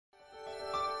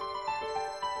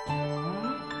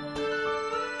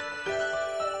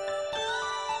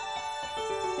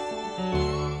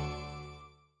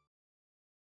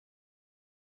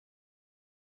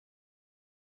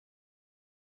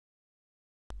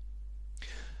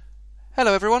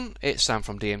Hello everyone, it's Sam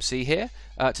from DMC here.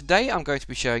 Today I'm going to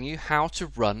be showing you how to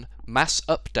run mass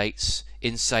updates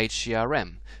in Sage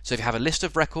CRM. So if you have a list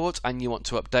of records and you want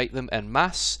to update them en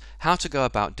masse, how to go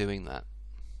about doing that.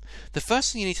 The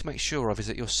first thing you need to make sure of is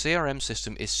that your CRM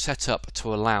system is set up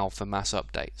to allow for mass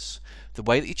updates. The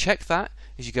way that you check that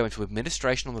is you go into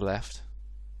Administration on the left,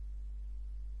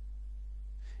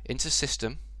 into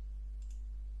System,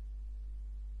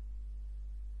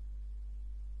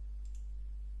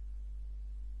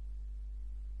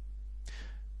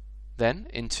 then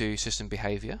into System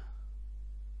Behavior,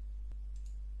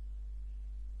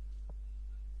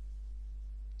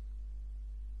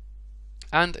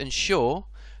 and ensure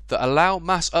that Allow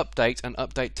Mass Update and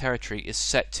Update Territory is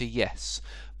set to Yes.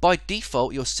 By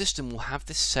default, your system will have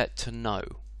this set to No.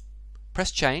 Press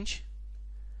Change,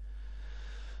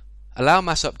 Allow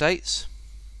Mass Updates,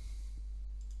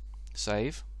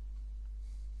 Save,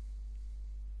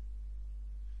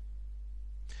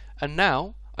 and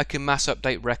now I can mass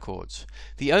update records.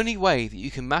 The only way that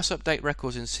you can mass update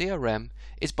records in CRM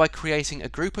is by creating a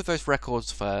group of those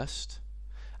records first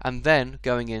and then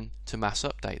going in to mass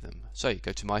update them. So you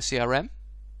go to My CRM,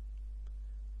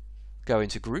 go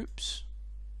into Groups,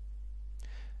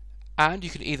 and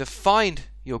you can either find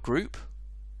your group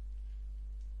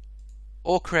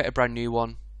or create a brand new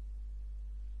one.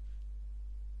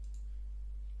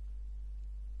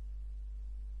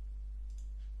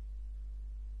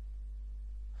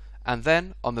 And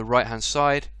then on the right hand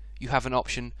side you have an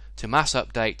option to mass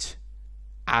update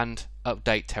and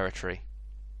update territory.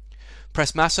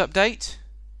 Press mass update,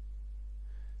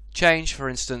 change for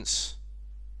instance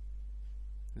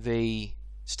the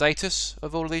status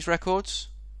of all of these records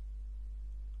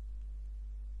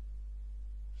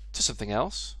to something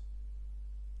else,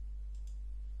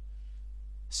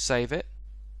 save it.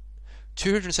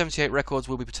 278 records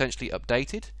will be potentially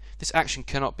updated. This action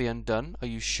cannot be undone. Are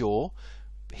you sure?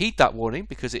 Heed that warning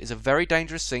because it is a very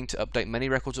dangerous thing to update many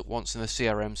records at once in the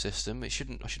CRM system. I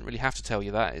shouldn't really have to tell you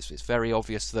that. It's very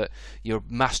obvious that you're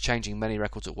mass changing many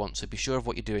records at once, so be sure of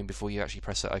what you're doing before you actually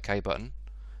press that OK button.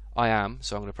 I am,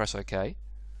 so I'm going to press OK.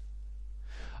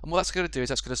 And what that's going to do is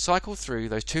that's going to cycle through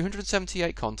those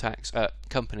 278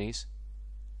 companies,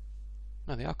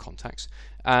 no they are contacts,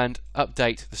 and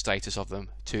update the status of them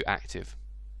to active.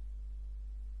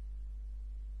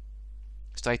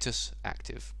 Status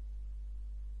active.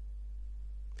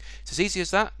 It's as easy as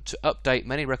that to update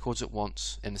many records at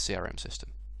once in the CRM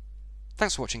system.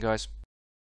 Thanks for watching, guys.